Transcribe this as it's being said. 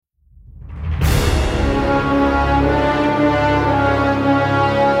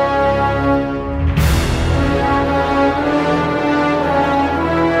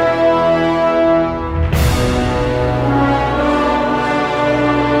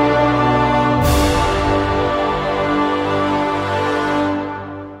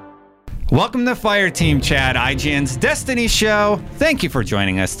Welcome to Fireteam Chat, IGN's Destiny show. Thank you for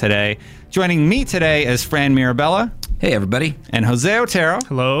joining us today. Joining me today is Fran Mirabella. Hey, everybody. And Jose Otero.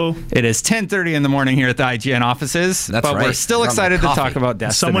 Hello. It is 10:30 in the morning here at the IGN offices. That's but right. we're still excited to talk about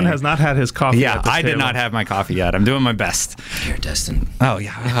Destiny. Someone has not had his coffee Yeah, at this I did table. not have my coffee yet. I'm doing my best. Here, Destin. Oh,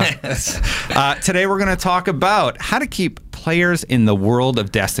 yeah. Today we're going to talk about how to keep players in the world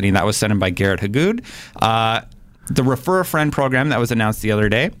of Destiny. That was sent in by Garrett Hagood. The Refer a Friend program that was announced the other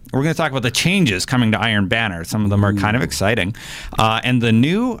day. We're going to talk about the changes coming to Iron Banner. Some of them are kind of exciting. And the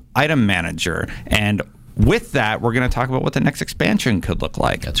new item manager. And with that, we're going to talk about what the next expansion could look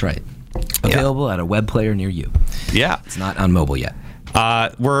like. That's right. Available at a web player near you. Yeah. It's not on mobile yet.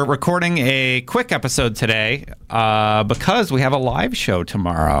 We're recording a quick episode today because we have a live show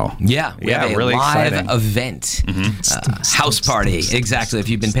tomorrow. Yeah, we have a really live exciting event. House party. Exactly. If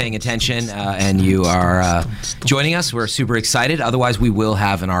you've been paying attention and you are joining us, we're super excited. Otherwise, we will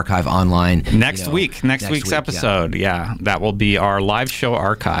have an archive online. Next week's episode. Yeah, that will be our live show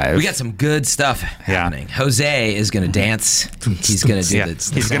archive. We got some good stuff happening. Jose is going to dance. He's going to do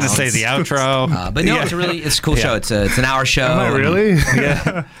the He's going to say the outro. But no, it's a cool show. It's an hour show. Am I really?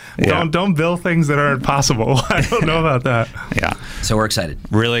 Yeah. Don't build things that aren't possible. I don't know about that. Yeah. So we're excited.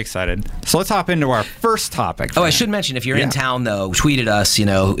 Really excited. So let's hop into our first topic. Oh, I should mention, if you're in town, though, tweet at us,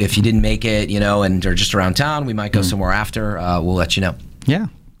 if you didn't make it, and are just around town, we might go somewhere after. We'll let you know. Yeah.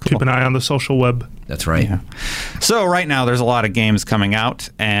 Cool. Keep an eye on the social web. That's right. Yeah. So right now there's a lot of games coming out,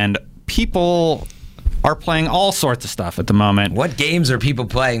 and people are playing all sorts of stuff at the moment. What games are people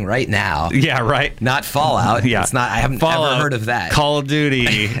playing right now? Yeah, right. Not Fallout. Yeah. It's not. I haven't Fallout, ever heard of that. Call of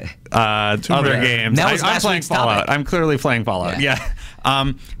Duty, other games. That was I'm last playing week's Fallout. topic. I'm clearly playing Fallout. Yeah.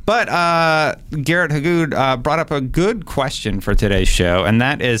 But Garrett Hagood brought up a good question for today's show, and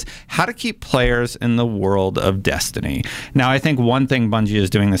that is how to keep players in the world of Destiny. Now, I think one thing Bungie is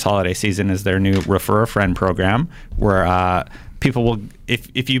doing this holiday season is their new Refer a Friend program, where people will,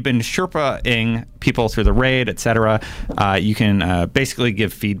 if you've been Sherpa-ing people through the raid, etc., you can basically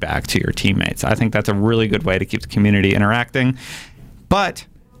give feedback to your teammates. I think that's a really good way to keep the community interacting. But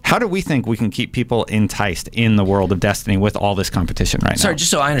how do we think we can keep people enticed in the world of Destiny with all this competition right now? Sorry,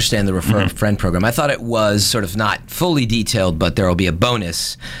 just so I understand the Refer a Friend program, I thought it was sort of not fully detailed, but there will be a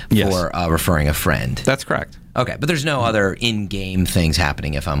bonus for referring a friend. That's correct. Okay, but there's no other in-game things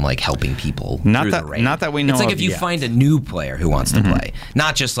happening if I'm helping people through the raid. Not that we know. It's like of if you yet. find a new player who wants to play,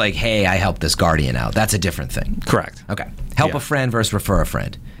 not just hey, I helped this Guardian out. That's a different thing. Correct. Okay, help a friend versus refer a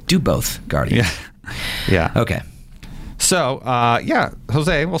friend. Do both, Guardian. Yeah. Okay. So,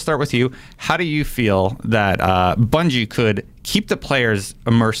 Jose, we'll start with you. How do you feel that Bungie could keep the players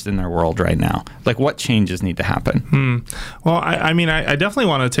immersed in their world right now? What changes need to happen? Well, I definitely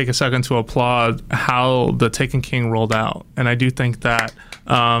want to take a second to applaud how the Taken King rolled out. And I do think that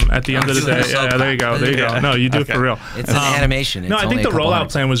at the end of the day, there you go. No, you do it for real. It's an animation. No, I think the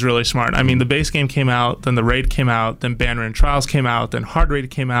rollout plan was really smart. I mean, the base game came out, then the raid came out, then Banner and Trials came out, then Hard Raid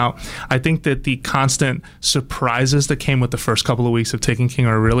came out. I think that the constant surprises that came with the first couple of weeks of Taken King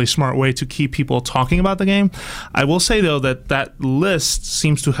are a really smart way to keep people talking about the game. I will say, though, that list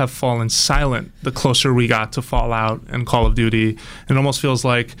seems to have fallen silent the closer we got to Fallout and Call of Duty. It almost feels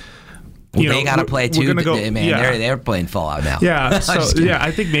like they got to play too. They're playing Fallout now. Yeah,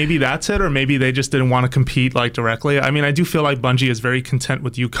 I think maybe that's it, or maybe they just didn't want to compete directly. I mean, I do feel like Bungie is very content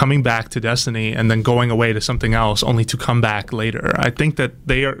with you coming back to Destiny and then going away to something else, only to come back later. I think that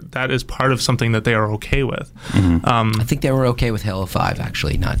that is part of something that they are okay with. I think they were okay with Halo 5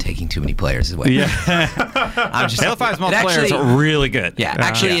 actually not taking too many players away. Yeah, Halo 5's multiplayer are really good. Yeah,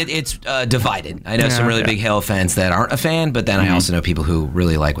 actually, it's divided. I know some really big Halo fans that aren't a fan, but then I also know people who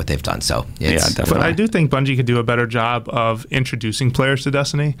really like what they've done. So. Definitely. But I do think Bungie could do a better job of introducing players to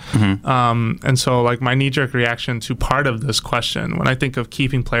Destiny. And so, my knee-jerk reaction to part of this question, when I think of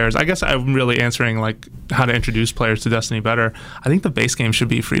keeping players, I guess I'm really answering, how to introduce players to Destiny better. I think the base game should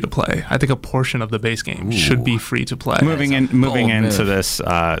be free to play. I think a portion of the base game should be free to play. Moving into this,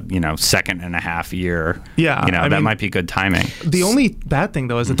 second and a half year. Yeah, that might be good timing. The only bad thing,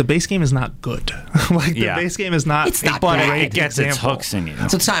 though, is that the base game is not good. The base game is not. It's not but bad. It gets its hooks in you.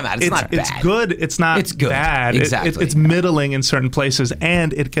 So time out. It's not bad. It's good. It's not bad. Exactly. It's middling in certain places,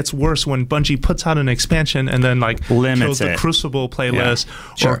 and it gets worse when Bungie puts out an expansion and then kills the Crucible playlist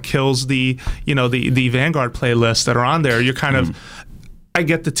or kills the the Vanguard playlist that are on there. You're kind of. I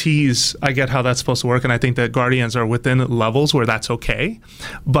get the tease. I get how that's supposed to work, and I think that Guardians are within levels where that's okay,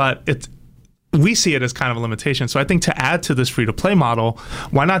 but we see it as kind of a limitation. So I think to add to this free-to-play model,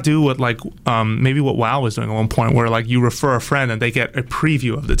 why not do what maybe what WoW was doing at one point, where like you refer a friend and they get a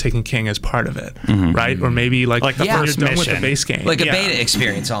preview of the Taken King as part of it, right? Or maybe like the first you're done with the base game, like a beta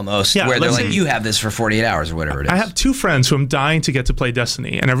experience almost, where they're like, you have this for 48 hours or whatever it is. I have 2 friends who I'm dying to get to play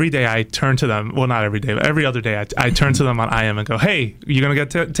Destiny, and every day I turn to them. Well, not every day, but every other day I turn to them on IM and go, "Hey, you gonna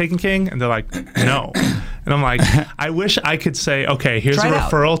get Taken King?" And they're like, "No." And I'm like, I wish I could say, okay, here's a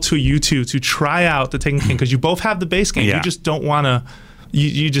referral to you two to try out the Taken King, because you both have the base game. You just don't want to.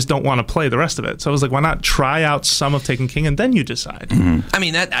 You just don't want to play the rest of it. So I was like, why not try out some of Taken King and then you decide? I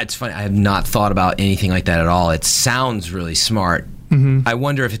mean, that's funny. I have not thought about anything like that at all. It sounds really smart. I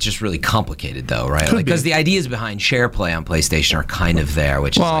wonder if it's just really complicated, though, right? Because the ideas behind share play on PlayStation are kind of there,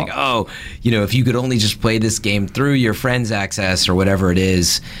 which is like, if you could only just play this game through your friend's access or whatever it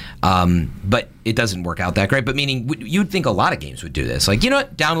is, but it doesn't work out that great. But meaning, you'd think a lot of games would do this. Like, you know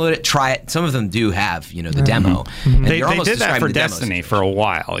what? Download it, try it. Some of them do have, the demo. And they did that for Destiny for a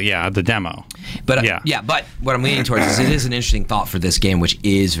while. Yeah, the demo. But but what I'm leaning towards is it is an interesting thought for this game, which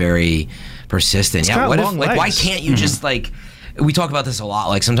is very persistent. Why can't you just we talk about this a lot.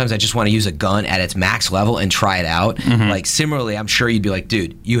 Like, sometimes I just want to use a gun at its max level and try it out. Like, similarly, I'm sure you'd be like,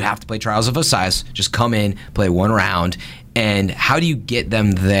 dude, you have to play Trials of Osiris. Just come in, play one round. And how do you get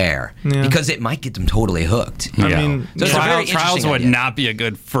them there? Because it might get them totally hooked. I mean, so Trials would not be a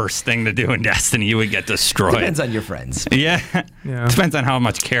good first thing to do in Destiny. You would get destroyed. Depends on your friends. Yeah. Depends on how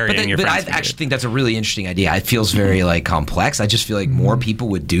much carrying your friends. But I actually think that's a really interesting idea. It feels very complex. I just feel like more people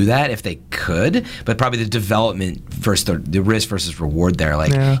would do that if they could. But probably the development versus the risk versus reward there.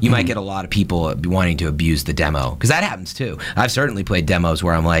 You might get a lot of people wanting to abuse the demo, because that happens too. I've certainly played demos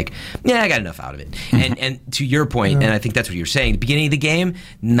where I'm like, I got enough out of it. And to your point, and I think that's what you're saying, the beginning of the game,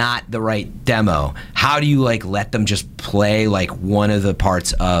 not the right demo. How do you let them just play one of the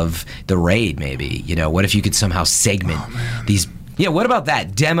parts of the raid? Maybe what if you could somehow segment these? What about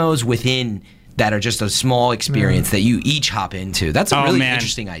that? Demos within that are just a small experience that you each hop into. That's a really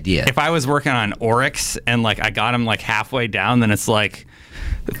interesting idea. If I was working on Oryx and I got him halfway down, then it's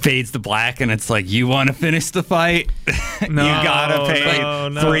fades to black and it's you want to finish the fight? No, you gotta pay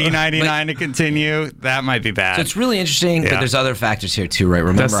 $3.99 to continue. That might be bad. So it's really interesting, but there's other factors here too, right?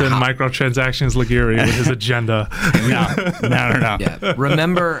 Remember that's the microtransactions Liguri with his agenda. No. Yeah.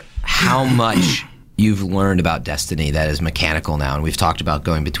 Remember how much you've learned about Destiny that is mechanical now, and we've talked about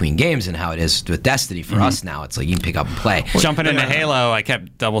going between games and how it is with Destiny for us now. It's you can pick up and play. Jumping into Halo, I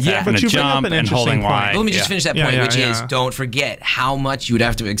kept double tapping to jump and holding Y. Let me just finish that point, which is don't forget how much you would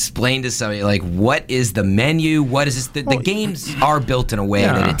have to explain to somebody what is the menu, what is this? The games are built in a way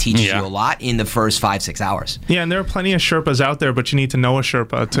that it teaches you a lot in the first 5-6 hours. Yeah, and there are plenty of Sherpas out there, but you need to know a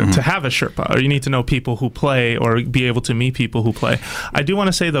Sherpa to have a Sherpa, or you need to know people who play or be able to meet people who play. I do want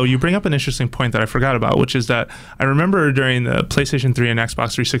to say, though, you bring up an interesting point that I forgot about, which is that I remember during the PlayStation 3 and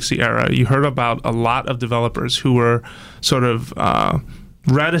Xbox 360 era, you heard about a lot of developers who were sort of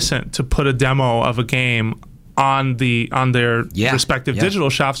reticent to put a demo of a game on their respective digital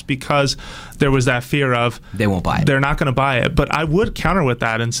shops, because there was that fear of they won't buy it. They're not going to buy it. But I would counter with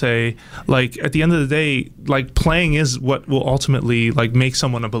that and say, at the end of the day, playing is what will ultimately make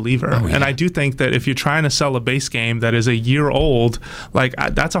someone a believer. And I do think that if you're trying to sell a base game that is a year old,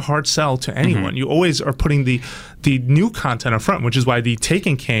 that's a hard sell to anyone. You always are putting the new content up front, which is why the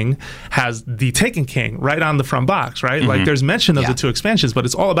Taken King has the Taken King right on the front box, right? There's mention of the 2 expansions, but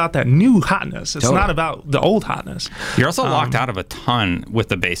it's all about that new hotness. It's not about the old hotness. You're also locked out of a ton with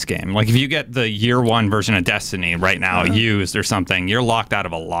the base game. If you get the year 1 version of Destiny right now used or something, you're locked out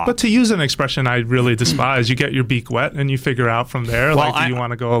of a lot. But to use an expression I really despise, you get your beak wet and you figure out from there, do you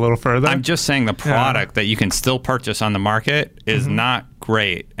want to go a little further? I'm just saying the product that you can still purchase on the market is not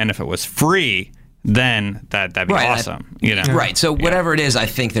great. And if it was free, then that'd be awesome. Right. So whatever it is, I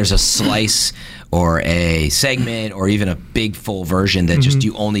think there's a slice or a segment or even a big full version that just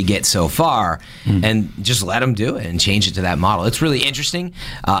you only get so far, and just let them do it and change it to that model. It's really interesting.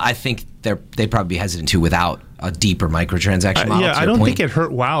 I think they'd probably be hesitant to without a deeper microtransaction model. I don't think it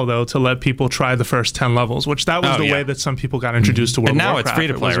hurt WoW though to let people try the first 10 levels, which that was the way that some people got introduced to World of Warcraft. And now it's free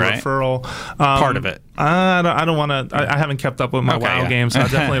to play, right? Referral. Part of it. I don't want to. I haven't kept up with my WoW games, so I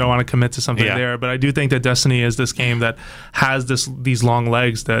definitely don't want to commit to something there. But I do think that Destiny is this game that has these long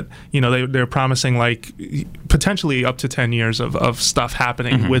legs that they're promising potentially up to 10 years of stuff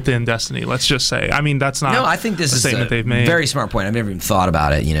happening within Destiny. Let's just say. I mean, that's not. No, I think this is a they've made. Very smart point. I've never even thought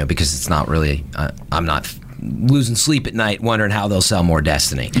about it, because it's not really. I'm not losing sleep at night wondering how they'll sell more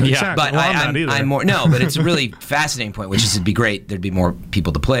Destiny. Exactly. But Well, I'm more no, but it's a really fascinating point, which is it'd be great. There'd be more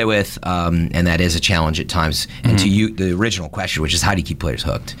people to play with, and that is a challenge at times. And to you, the original question, which is how do you keep players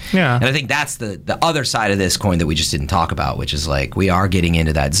hooked? Yeah. And I think that's the other side of this coin that we just didn't talk about, which is like we are getting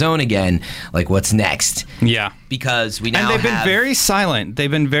into that zone again. Like what's next? Yeah. Because we now and they've been very silent. They've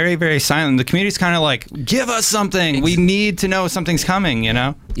been very, very silent. The community's kind of like, give us something. We need to know something's coming, you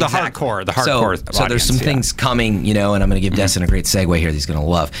know? The hardcore. So there's some things coming, you know, and I'm going to give Destin a great segue here that he's going to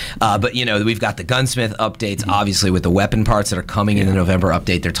love. But, you know, we've got the gunsmith updates, obviously, with the weapon parts that are coming in the November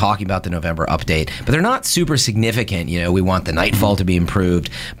update. They're talking about the November update, but they're not super significant. You know, we want the Nightfall to be improved.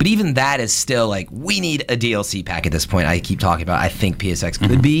 But even that is still like, we need a DLC pack at this point. I keep talking about, I think PSX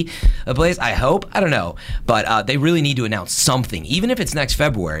could be a place. I hope. I don't know. But they really need to announce something, even if it's next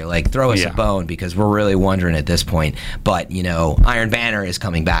February. Like, throw us a bone, because we're really wondering at this point. But, you know, Iron Banner is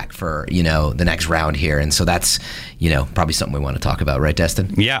coming back for, you know, the next round here. And so that's, you know, probably something we want to talk about, right,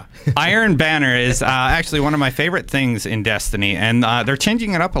 Destin? Yeah. Iron Banner is actually one of my favorite things in Destiny, and they're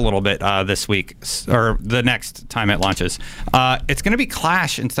changing it up a little bit this week, or the next time it launches. It's going to be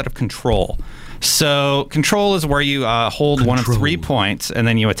Clash instead of Control. So Control is where you hold one of 3 points, and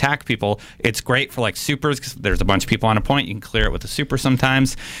then you attack people. It's great for like supers, because there's a bunch of people on a point. You can clear it with a super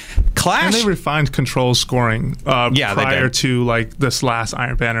sometimes. Clash. And they refined Control scoring prior to like this last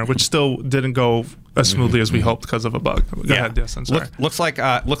Iron Banner, which still didn't go as smoothly as we hoped because of a bug. Go ahead, Destin, sorry. Looks like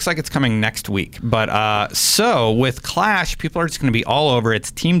it's coming next week. But so with Clash, people are just going to be all over.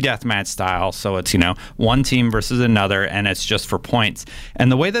 It's team deathmatch style, so it's, you know, one team versus another, and it's just for points.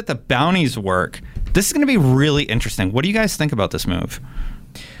 And the way that the bounties work, this is going to be really interesting. What do you guys think about this move?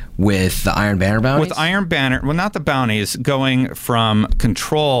 With the Iron Banner bounties? With Iron Banner, well, not the bounties, going from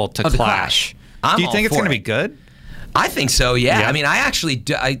Control to Clash. Do you think it's going to be good? I think so, yeah. I mean, I actually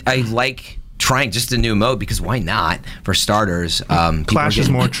do, I like trying just a new mode, because why not, for starters? Clash is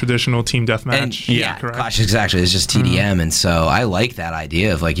more traditional team deathmatch. Yeah, Clash exactly. It's just TDM, and so I like that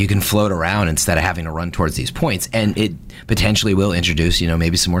idea of like you can float around instead of having to run towards these points, and it potentially will introduce, you know,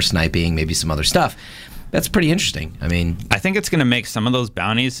 maybe some more sniping, maybe some other stuff. That's pretty interesting. I mean, I think it's going to make some of those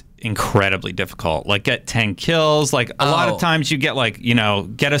bounties incredibly difficult. Like, get 10 kills. Like, a lot of times you get, like, you know,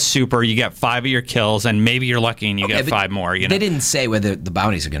 get a super, you get 5 of your kills, and maybe you're lucky and you get 5 more. You know? They didn't say whether the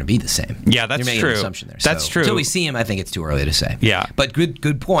bounties are going to be the same. Yeah, that's You're making true. An assumption there. That's true. Until we see him, I think it's too early to say. Yeah. But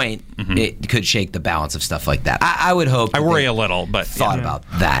good point. It could shake the balance of stuff like that. I would hope. I worry a little, but thought about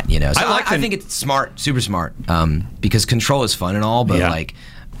that. You know, so I think it's smart, super smart. Because Control is fun and all, but like,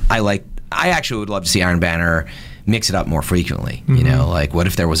 I actually would love to see Iron Banner mix it up more frequently. You know, like what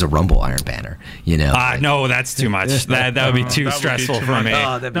if there was a Rumble Iron Banner? You know, no, that's too much. That would be too stressful for me.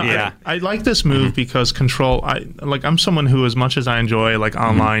 I like this move because Control. I'm someone who, as much as I enjoy like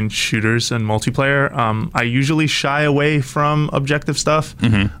online shooters and multiplayer, I usually shy away from objective stuff,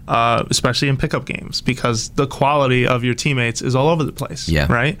 especially in pickup games, because the quality of your teammates is all over the place.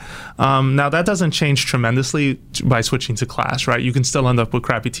 Yeah. Right. Now that doesn't change tremendously by switching to Clash. Right. You can still end up with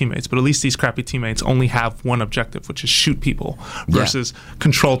crappy teammates, but at least these crappy teammates only have one objective, which is shoot people, versus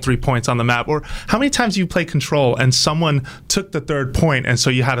control 3 points on the map. Or how many times do you play Control and someone took the 3rd point, and so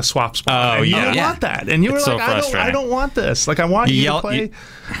you had a swap spot? And you don't want that, and you were like, I don't want this. Like, I want you to play.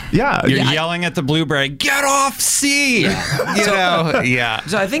 You're yelling at the Blueberry, get off C. So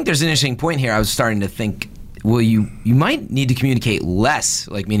I think there's an interesting point here. I was starting to think, well, you might need to communicate less,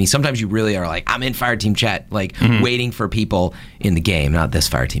 like, meaning sometimes you really are like, I'm in Fireteam chat, like waiting for people in the game, not this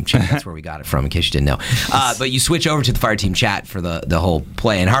Fireteam chat. That's where we got it from, in case you didn't know. But you switch over to the Fireteam chat for the whole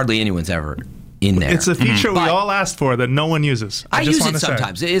play, and hardly anyone's ever in there. It's a feature we all asked for that no one uses. I use it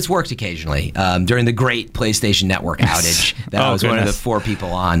sometimes. It's worked occasionally. During the great PlayStation Network outage, that I was one of the 4 people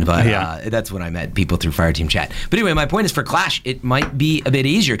on, but that's when I met people through Fireteam chat. But anyway, my point is, for Clash, it might be a bit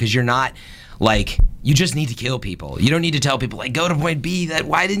easier, because you're not, like, you just need to kill people. You don't need to tell people, like, go to point B.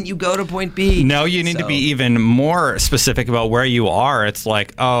 Why didn't you go to point B? No, you need to be even more specific about where you are. It's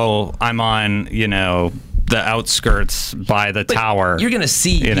like, oh, I'm on, you know, the outskirts by the tower. You're going to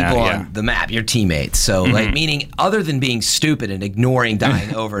see people on the map, your teammates. So, like, meaning, other than being stupid and ignoring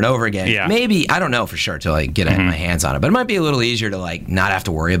dying over and over again, maybe, I don't know for sure till I get my hands on it, but it might be a little easier to, like, not have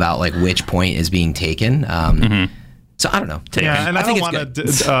to worry about, like, which point is being taken. So I don't know. And I don't want to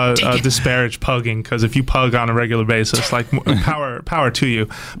disparage pugging, because if you pug on a regular basis, like, power to you.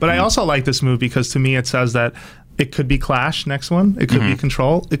 But I also like this move because, to me, it says that It could be Clash next one. It could be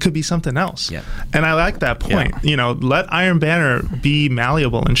Control. It could be something else. Yeah. And I like that point. You know, let Iron Banner be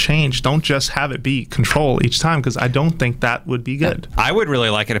malleable and change. Don't just have it be Control each time, because I don't think that would be good. I would really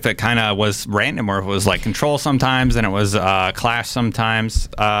like it if it kind of was random, or if it was like Control sometimes and it was Clash sometimes.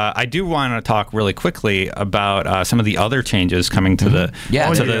 I do want to talk really quickly about some of the other changes coming to the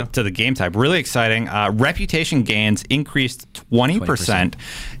the game type. Really exciting. Reputation gains increased 20%.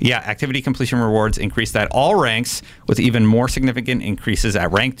 Yeah, activity completion rewards increased at all ranks, with even more significant increases at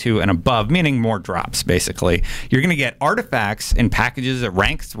rank 2 and above, meaning more drops, basically. You're going to get artifacts in packages at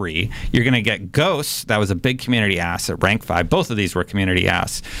rank 3. You're going to get ghosts. That was a big community ask at rank 5. Both of these were community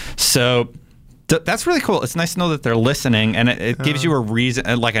asks. So that's really cool. It's nice to know that they're listening, and it gives you a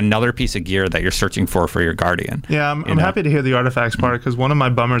reason, like another piece of gear that you're searching for your Guardian. Yeah, I'm happy to hear the artifacts part, because one of my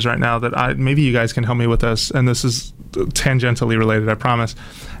bummers right now that maybe you guys can help me with this, and this is tangentially related, I promise.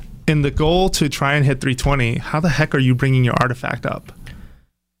 In the goal to try and hit 320, how the heck are you bringing your artifact up?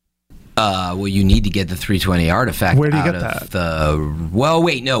 Well, you need to get the 320 artifact. Where do you get that? Well,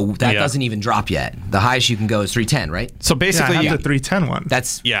 wait, no, that doesn't even drop yet. The highest you can go is 310, right? So basically, I have the 310 one.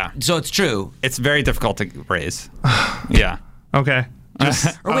 So it's true. It's very difficult to raise. Yeah. Okay. Is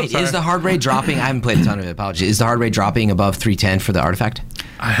the hard raid dropping? I haven't played a ton of it. Apologies. Is the hard raid dropping above 310 for the artifact?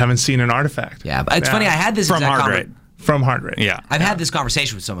 I haven't seen an artifact. Yeah, but it's funny. I had this from hard raid. From hard raid. Yeah. I've had this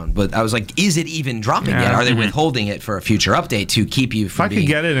conversation with someone, but I was like, is it even dropping yet? Are they withholding it for a future update to keep you from being If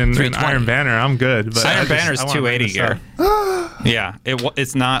I could get it in Iron Banner, I'm good. But Iron Banner's 280 gear. Yeah,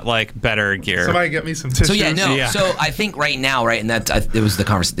 it's not like better gear. Somebody get me some tissues. So so I think right now, right, and that it was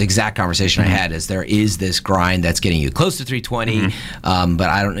the exact conversation I had, is there is this grind that's getting you close to 320, but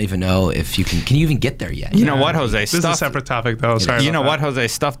I don't even know if you can you even get there yet? You know what, Jose? This is a separate topic, though. Sorry. You know what, Jose?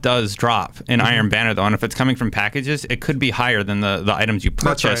 Stuff does drop in Iron Banner, though, and if it's coming from packages, it could be higher than the items you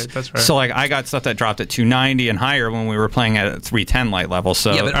purchase. That's right. So like I got stuff that dropped at 290 and higher when we were playing at 310 light level.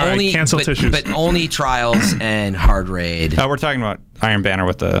 So yeah, but tissues. But only trials and hard raid. We're talking about Iron Banner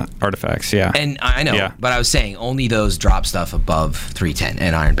with the artifacts, yeah. And I know, but I was saying only those drop stuff above 310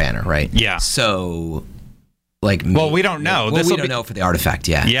 and Iron Banner, right? Yeah. So, like, we don't know. we don't know for the artifact,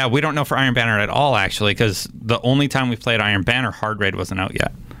 Yeah, we don't know for Iron Banner at all, actually, because the only time we played Iron Banner, hard raid wasn't out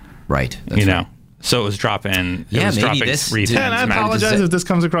yet. Right. That's right. So it was dropping. Yeah, was maybe dropping this. 3 times. And I apologize if this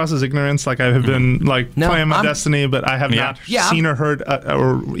comes across as ignorance. Like I have been playing my Destiny, but I have not seen or heard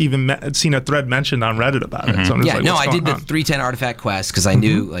or even seen a thread mentioned on Reddit about it. So I'm just I did the 310 artifact quest because I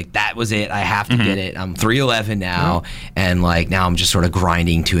knew like that was it. I have to get it. I'm 311 now, and like now I'm just sort of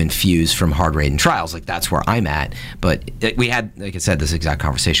grinding to infuse from hard raid and trials. Like that's where I'm at. But we had, like I said, this exact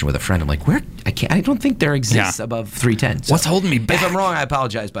conversation with a friend. I'm like, I don't think there exists above 310. So what's holding me back? If I'm wrong, I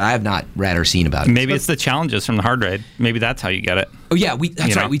apologize, but I have not read or seen about it. Maybe it's the challenges from the hard raid. Maybe that's how you get it. Oh yeah,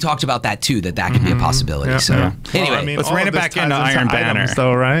 that's right. We talked about that too. That could be a possibility. Anyway, let's rein it back into Iron Banner,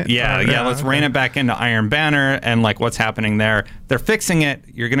 though, right? Yeah. Let's rein it back into Iron Banner and like what's happening there. They're fixing it.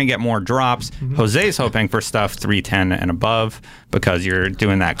 You're gonna get more drops. Jose's hoping for stuff 310 and above because you're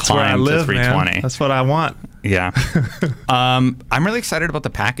doing that climb to 320. Man. That's what I want. Yeah. I'm really excited about the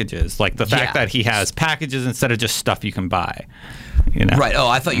packages. Like the fact that he has packages instead of just stuff you can buy. You know? Right. Oh,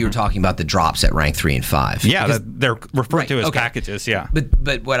 I thought you were talking about the drops at rank 3 and 5. Yeah, they're referred to as packages. Yeah.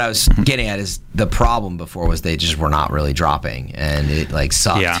 But what I was getting at is the problem before was they just were not really dropping, and it like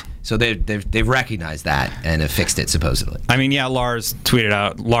sucked. Yeah. So they've recognized that and have fixed it supposedly. I mean, yeah. Lars tweeted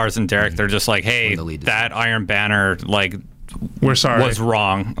out. Lars and Derek. They're just like, hey, that Iron Banner we're sorry, was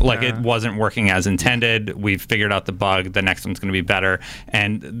wrong. Like it wasn't working as intended. We've figured out the bug. The next one's going to be better.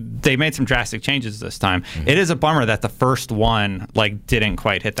 And they made some drastic changes this time. It is a bummer that the first one didn't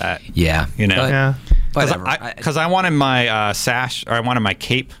quite hit that. Yeah. You know. Because I wanted my sash, or I wanted my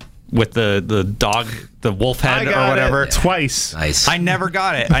cape with the dog, the wolf head or whatever. Twice. Nice. I never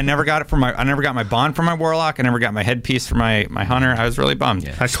got it. I never got my bond for my warlock. I never got my headpiece for my hunter. I was really bummed.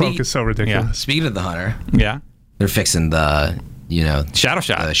 Yeah. That cloak is so ridiculous. Yeah. Speaking of the hunter. Yeah. They're fixing the, Shadow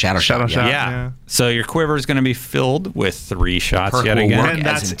Shot. Shadow Shot. Yeah. So your quiver is going to be filled with 3 shots yet again. And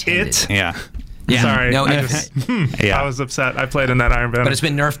that's it? Yeah. Yeah. Sorry. No, I was upset. I played in that Iron Banner. But it's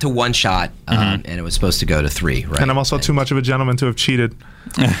been nerfed to 1 shot, and it was supposed to go to 3, right? And I'm also too much of a gentleman to have cheated.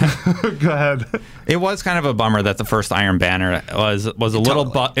 Go ahead. It was kind of a bummer that the first Iron Banner was a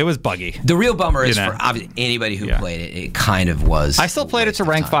little it was buggy. The real bummer is for anybody who played it. It kind of was. I still played it to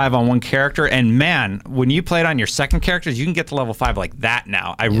rank 5 on one character, and man, when you play it on your second characters, you can get to level 5 like that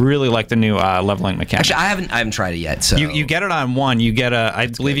now. I really like the new leveling mechanic. Actually, I haven't tried it yet. So you get it on 1. You get I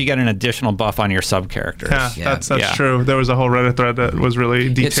believe you get an additional buff on your sub characters. Yeah, that's true. There was a whole Reddit thread that was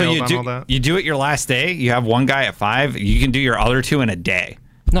really detailed on all that. You do it your last day. You have one guy at 5. You can do your other 2 in a day.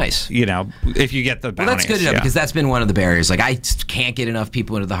 Nice. If you get the bounties. Well, that's good enough because that's been one of the barriers. Like, I can't get enough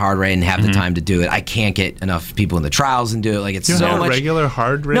people into the hard raid and have the time to do it. I can't get enough people in the trials and do it. Like, it's so much. A regular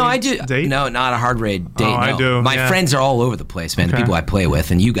hard raid? No, I do. Date? No, not a hard raid date. Oh, I do. My friends are all over the place, man. The people I play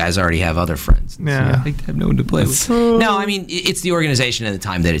with, and you guys already have other friends. Yeah. So I have no one to play with. No, I mean, it's the organization and the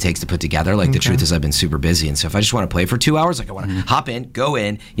time that it takes to put together. Like, the truth is, I've been super busy, and so if I just want to play for 2 hours, like, I want to hop in, go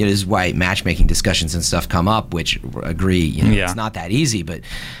in. This is why matchmaking discussions and stuff come up, which agree. It's not that easy, but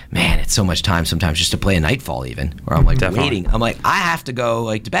man, it's so much time sometimes just to play a Nightfall, even where I'm like waiting. I'm like, I have to go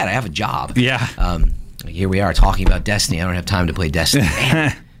like to bed. I have a job. Yeah. Here we are talking about Destiny. I don't have time to play Destiny.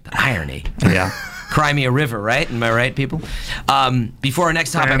 Man, the irony. Yeah. Cry me a river, right? Am I right, people? Before our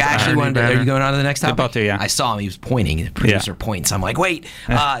next topic, I actually wanted to. Are you going on to the next topic? About to, yeah. I saw him. He was pointing. The producer points. I'm like, wait.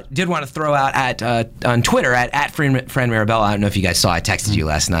 Did want to throw out on Twitter at friend Marabella. I don't know if you guys saw. I texted you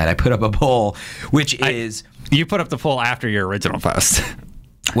last night. I put up a poll, which is. You put up the poll after your original post.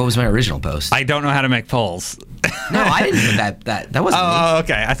 What was my original post? I don't know how to make polls. No, I didn't put that. That wasn't me. Oh,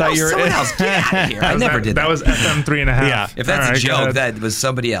 okay. I thought you were someone else. Get out of here. I never did that. That was FM 3.5. Yeah. If that's a joke, that was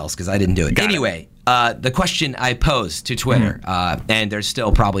somebody else because I didn't do it. Anyway, the question I posed to Twitter, and there's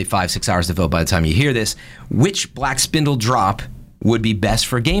still probably 5-6 hours to vote by the time you hear this, which Black Spindle drop would be best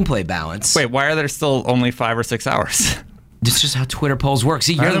for gameplay balance? Wait, why are there still only 5 or 6 hours? This is just how Twitter polls work.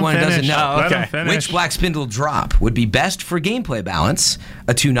 See, you're the one who doesn't know. Oh, okay. Which Black Spindle drop would be best for gameplay balance?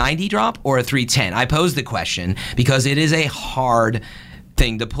 A 290 drop or a 310? I posed the question because it is a hard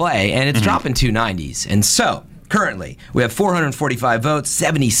thing to play, and it's dropping 290s. And so, currently, we have 445 votes.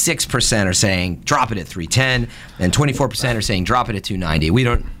 76% are saying drop it at 310, and 24% are saying drop it at 290.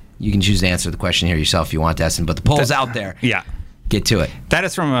 You can choose to answer the question here yourself if you want, Destin, but the poll's out there. Yeah. Get to it. That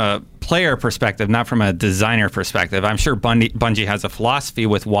is from a player perspective, not from a designer perspective. I'm sure Bungie has a philosophy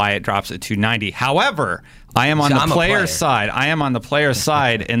with why it drops at 290. However, I am on the player's side. I am on the player's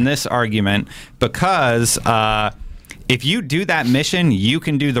side in this argument because if you do that mission, you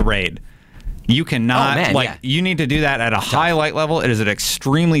can do the raid. You cannot, you need to do that at a high light level. It is an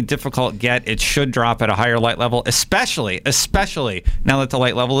extremely difficult get. It should drop at a higher light level, especially now that the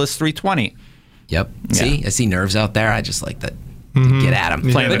light level is 320. Yep. See? I see nerves out there. I just like that. Get at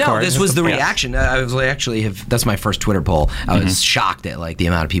him. But no, this was the reaction. I was that's my first Twitter poll. I was shocked at the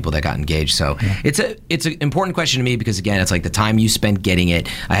amount of people that got engaged. So it's an important question to me because again, it's like the time you spend getting it.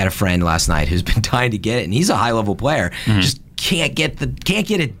 I had a friend last night who's been dying to get it, and he's a high level player. Just can't get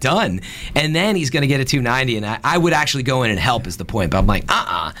it done, and then he's going to get a 290, and I would actually go in and help is the point, but I'm like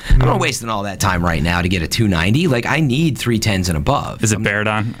I'm not wasting all that time right now to get a 290. Like I need 310s and above. Is it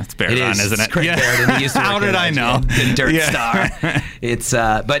Baradon? It's Baradon, isn't it? It's Craig Baradon. He used to How did I know? The Dirt Star. It's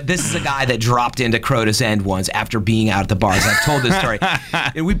but this is a guy that dropped into Crota's End once after being out at the bars. I've told this story.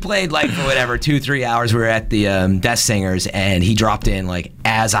 And we played for whatever 2-3 hours. We were at the Death Singers, and he dropped in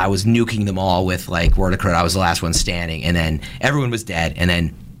as I was nuking them all with Word of Crota. I was the last one standing, and then everyone was dead, and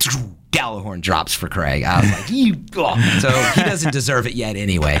then Gallahorn drops for Craig. I was like, So he doesn't deserve it yet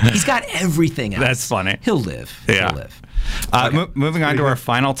anyway. He's got everything else. That's funny. He'll live. Yeah. He'll live. Moving on to our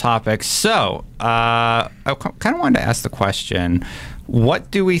final topic. So, I kind of wanted to ask the question, what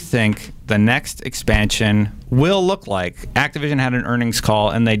do we think the next expansion will look like? Activision had an earnings call,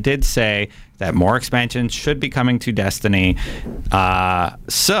 and they did say that more expansions should be coming to Destiny.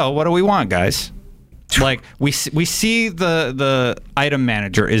 So, what do we want, guys? We see the item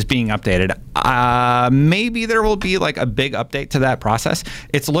manager is being updated. Maybe there will be a big update to that process.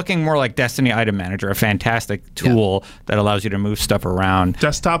 It's looking more like Destiny Item Manager, a fantastic tool that allows you to move stuff around.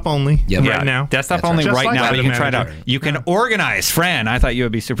 Desktop only right now. Desktop only right now. You can try it out. You can organize. Fran, I thought you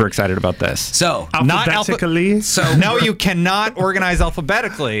would be super excited about this. So alphabetically. No, you cannot organize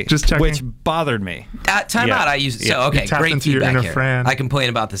alphabetically. Just checking. Which bothered me. Time out. I used great feedback here. Fran. I complain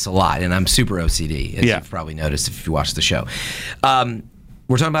about this a lot, and I'm super OCD. As you've probably noticed if you watch the show.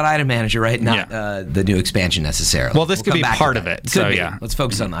 We're talking about Item Manager, right? Not the new expansion necessarily. Well, this could be part of it. So, Let's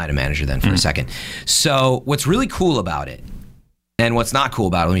focus on the Item Manager then for a second. So what's really cool about it, and what's not cool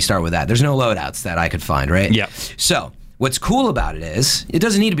about it, let me start with that. There's no loadouts that I could find, right? Yeah. So what's cool about it is it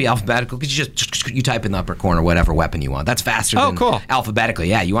doesn't need to be alphabetical because you type in the upper corner whatever weapon you want. That's faster than alphabetically.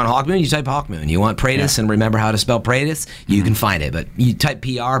 Yeah, you want Hawkmoon, you type Hawkmoon. You want Praetus and remember how to spell Praetus, you can find it. But you type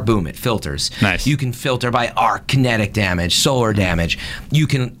PR, boom, it filters. Nice. You can filter by arc, kinetic damage, solar damage. You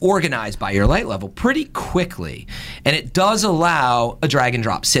can organize by your light level pretty quickly. And it does allow a drag and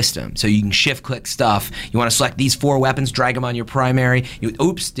drop system. So you can shift click stuff. You want to select these 4 weapons, drag them on your primary.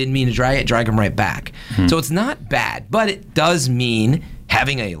 Oops, didn't mean to drag them right back. So it's not bad, but it does mean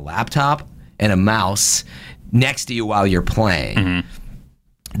having a laptop and a mouse next to you while you're playing.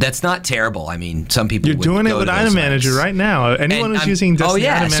 That's not terrible. I mean, some people You're would doing it go with to those Item Manager sites. right now. Anyone who's using Destiny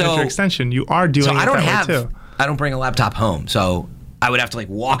Item Manager extension, you are doing it that way too. I don't bring a laptop home, so I would have to like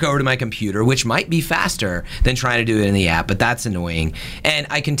walk over to my computer, which might be faster than trying to do it in the app, but that's annoying. And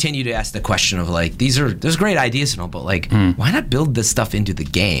I continue to ask the question of like, there's great ideas and all, but like, why not build this stuff into the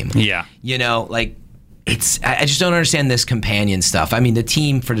game? Yeah. You know, like, I just don't understand this companion stuff. I mean, the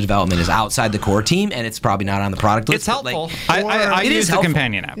team for the development is outside the core team, and it's probably not on the product list. It's helpful. Like, I it use is the helpful.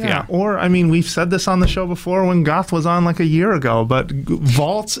 companion app. Yeah. Or, I mean, we've said this on the show before when Goth was on like a year ago, but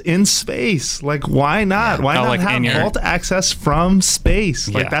vaults in space. Like, why not? Yeah. Why not like have vault access from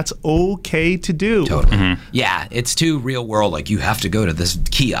that's okay to do. Totally. Yeah, it's too real world. Like, you have to go to this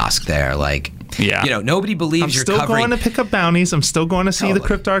kiosk there. Like, Yeah. you know, nobody believes I'm you're still covering. going to pick up bounties. I'm still going to see the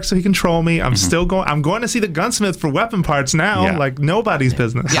Cryptarch so he can troll me. I'm still going. I'm going to see the gunsmith for weapon parts now. Yeah. Like nobody's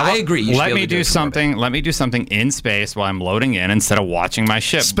business. Yeah, I agree. You should be Let able me to do it for more. something. Let me do something in space while I'm loading in instead of watching my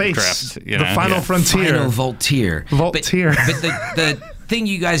ship Space, drift. the final frontier. Final Voltier. Voltier. But the thing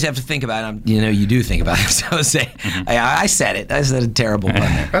you guys have to think about, you do think about it. So I was saying, I said it. I said a terrible pun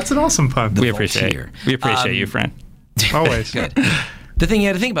there. That's an awesome pun. We appreciate Voltier. We appreciate you, friend. Always. Good. The thing you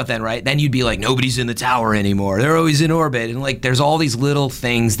had to think about then, right? Then you'd be like, nobody's in the tower anymore. They're always in orbit. And like, there's all these little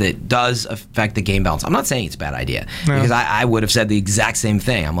things that does affect the game balance. I'm not saying it's a bad idea because I would have said the exact same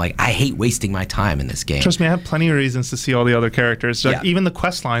thing. I'm like, I hate wasting my time in this game. Trust me, I have plenty of reasons to see all the other characters. Like, even the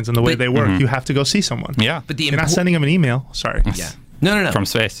quest lines and the way they work, you have to go see someone. Yeah. But You're not sending them an email. Sorry. Yeah. No. From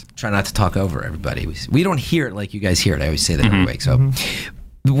space. Try not to talk over everybody. We don't hear it like you guys hear it. I always say that every week. So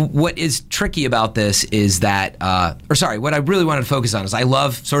what is tricky about this is that, what I really wanted to focus on is I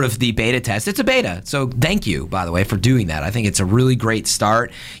love sort of the beta test. It's a beta. So thank you, by the way, for doing that. I think it's a really great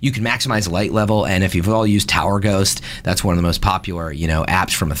start. You can maximize light level. And if you've all used Tower Ghost, that's one of the most popular,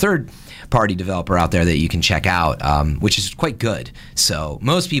 apps from a third-party developer out there that you can check out, which is quite good. So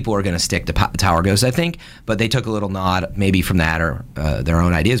most people are going to stick to Tower Ghost, I think, but they took a little nod maybe from that or their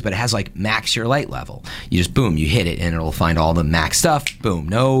own ideas. But it has like max your light level. You just boom, you hit it, and it'll find all the max stuff. Boom,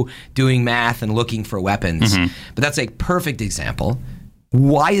 no doing math and looking for weapons. But that's a perfect example.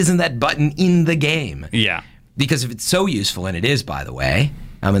 Why isn't that button in the game? Yeah. Because if it's so useful, and it is, by the way,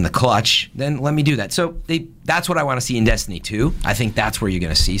 I'm in the clutch, then let me do that. So that's what I want to see in Destiny 2. I think that's where you're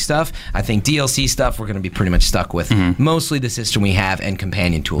going to see stuff. I think DLC stuff we're going to be pretty much stuck with mostly the system we have and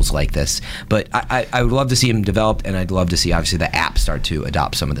companion tools like this. But I would love to see them developed, and I'd love to see, obviously, the app start to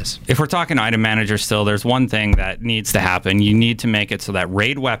adopt some of this. If we're talking item manager still, there's one thing that needs to happen. You need to make it so that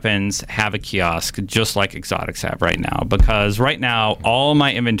raid weapons have a kiosk just like exotics have right now. Because right now, all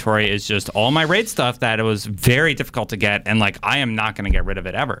my inventory is just all my raid stuff that it was very difficult to get, and like I am not going to get rid of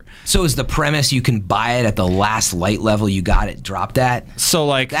it ever. So is the premise you can buy it at the last light level you got it dropped at? So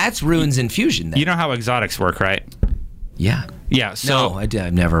like That's Ruins Infusion then. you know how exotics work, right? Yeah. Yeah. So No, I've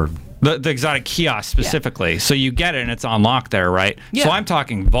never... the exotic kiosk specifically. So you get it and it's unlocked there, right? Yeah. So I'm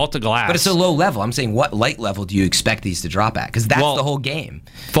talking Vault of Glass. But it's a low level. I'm saying what light level do you expect these to drop at? Because that's the whole game.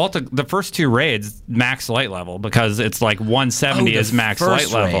 The first two raids max light level because it's like 170 is max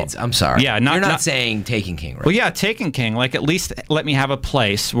light level. Raids. I'm sorry. Yeah, you're not saying Taken King, right? Well, yeah, Taken King. Like at least let me have a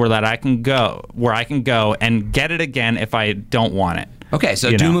place where I can go and get it again if I don't want it. Okay,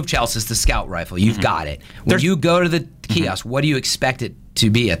 so Doom of Chelsis, the scout rifle, you've got it. When you go to the kiosk, what do you expect it to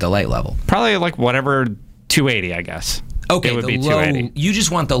be at the light level? Probably like whatever 280, I guess. Okay, it would be low, 280. You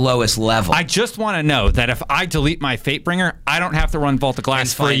just want the lowest level. I just want to know that if I delete my Fatebringer, I don't have to run Vault of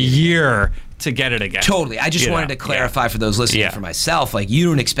Glass for a year to get it again. Totally. I just wanted to clarify for those listening for myself, like you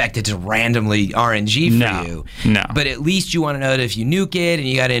don't expect it to randomly RNG for you. No. But at least you want to know that if you nuke it and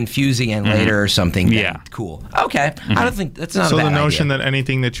you got to infuse again later or something, then cool. Okay. I don't think that's not a bad idea. So the notion that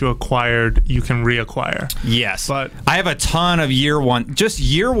anything that you acquired, you can reacquire. Yes. But I have a ton of year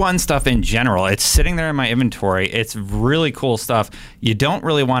one stuff in general. It's sitting there in my inventory. It's really cool stuff. You don't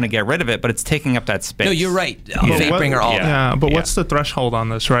really want to get rid of it, but it's taking up that space. No, you're right. Fatebringer all that. Yeah, but what's the threshold on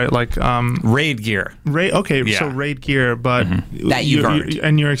this, right? Like raid gear. So raid gear, but that you've earned.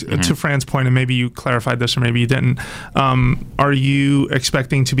 And you're to Fran's point, and maybe you clarified this or maybe you didn't. Are you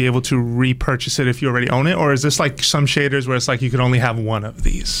expecting to be able to repurchase it if you already own it, or is this like some shaders where it's like you could only have one of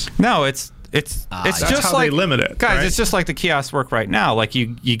these? No, it's just how like they limit it, guys. right? It's just like the kiosks work right now. Like you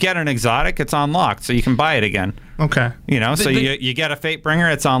get an exotic, it's unlocked, so you can buy it again. Okay. So you get a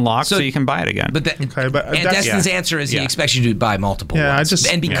Fatebringer, it's unlocked, so you can buy it again. But Destin's answer is he expects you to buy multiple ones.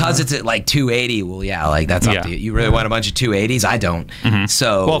 And because it's at like 280, well, that's up to you. You really want a bunch of 280s? I don't.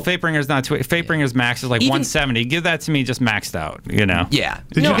 So Fatebringer's not 280. Fatebringer's max is like 170. Give that to me just maxed out, Yeah.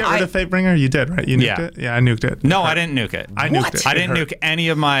 Did you get rid of Fatebringer? You did, right? You nuked it? Yeah, I nuked it. No, I didn't nuke it. I nuked it. I didn't nuke any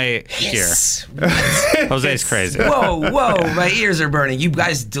of my gear. Jose's crazy. Whoa, my ears are burning. You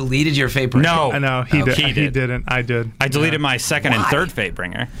guys deleted your Fatebringer? No. I know, he didn't. I did. I deleted my second and third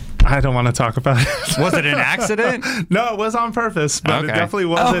Fatebringer. I don't want to talk about it. Was it an accident? No, it was on purpose, but it definitely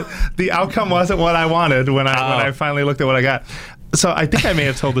wasn't. The outcome wasn't what I wanted when I finally looked at what I got. So I think I may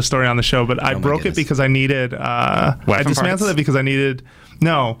have told the story on the show, but I broke it because I needed. I dismantled it because I needed.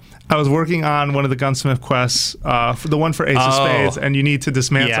 No, I was working on one of the gunsmith quests, the one for Ace of Spades, and you need to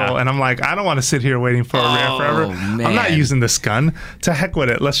dismantle. And I'm like, I don't want to sit here waiting for a rare forever. Man. I'm not using this gun. To heck with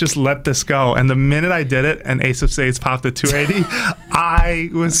it. Let's just let this go. And the minute I did it and Ace of Spades popped at 280,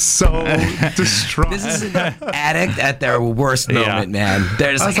 I was so distraught. This is an addict at their worst moment, man.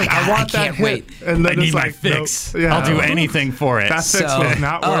 They're just like, I want that can't wait. And then I need my fix. Nope. I'll do anything for it. That fix was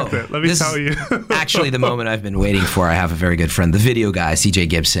not worth it. Let me tell you. Actually, the moment I've been waiting for. I have a very good friend, the video guy, CJ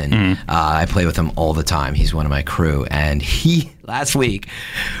Gibson. I play with him all the time. He's one of my crew, and he last week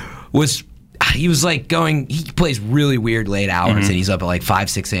was like he plays really weird late hours, and he's up at like 5,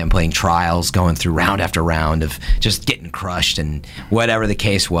 6 a.m. playing trials, going through round after round of just getting crushed and whatever the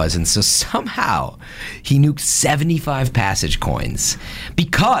case was. And so somehow he nuked 75 passage coins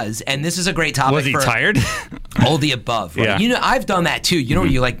because, and this is a great topic. Was he tired? All the above, right? Yeah. I've done that too.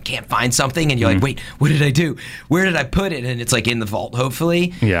 You like can't find something and you're like, wait, what did I do? Where did I put it? And it's like in the vault,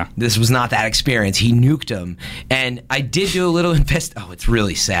 hopefully. Yeah. This was not that experience. He nuked them. And I did do a little Oh, it's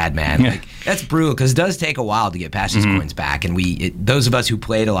really sad, man. Like, that's brutal because it does take a while to get past these coins back. And those of us who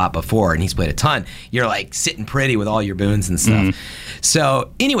played a lot before, and he's played a ton, you're like sitting pretty with all your boons and stuff.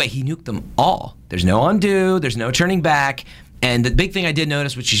 So anyway, he nuked them all. There's no undo. There's no turning back. And the big thing I did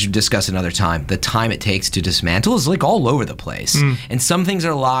notice, which you should discuss another time, the time it takes to dismantle is like all over the place. And some things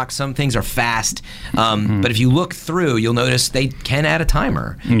are locked, some things are fast. But if you look through, you'll notice they can add a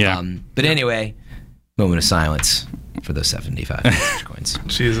timer. Yeah. But anyway, moment of silence for those 75 coins.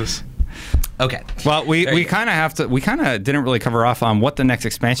 Jesus. Okay. Well, we kind of didn't really cover off on what the next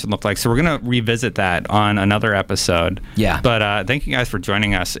expansion looked like, so we're going to revisit that on another episode. Yeah. But thank you guys for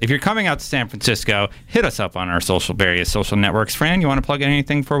joining us. If you're coming out to San Francisco, hit us up on our various social networks. Fran, you want to plug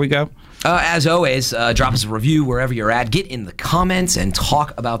anything before we go? As always, drop us a review wherever you're at. Get in the comments and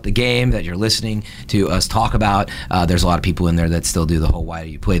talk about the game that you're listening to us talk about. There's a lot of people in there that still do the whole why do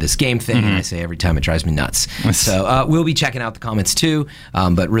you play this game thing, and I say every time it drives me nuts. So we'll be checking out the comments too,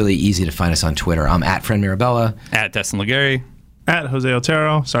 but really easy to find us on Twitter. I'm at Friend Mirabella. At Destin Legary. At Jose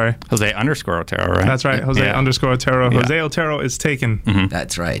Otero. Sorry. Jose_Otero, right? That's right. Jose_Otero. Jose Otero is taken.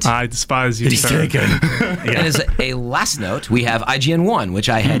 That's right. I despise you, He's sir. taken. And as a last note, we have IGN 1, which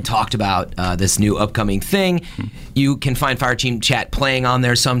I had talked about, this new upcoming thing. You can find Fireteam Chat playing on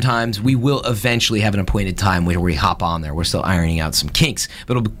there sometimes. We will eventually have an appointed time where we hop on there. We're still ironing out some kinks,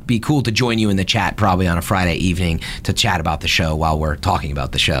 but it'll be cool to join you in the chat probably on a Friday evening to chat about the show while we're talking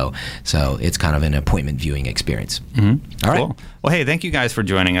about the show. So it's kind of an appointment viewing experience. All right. Cool. Well, hey, thank you guys for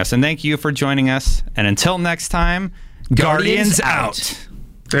joining us, and thank you for joining us. And until next time, Guardians out.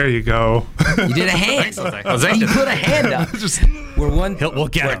 There you go. You did a hand. Jose. You put a hand up. We'll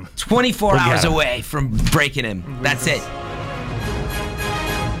get him. 24 hours away from breaking him. That's it.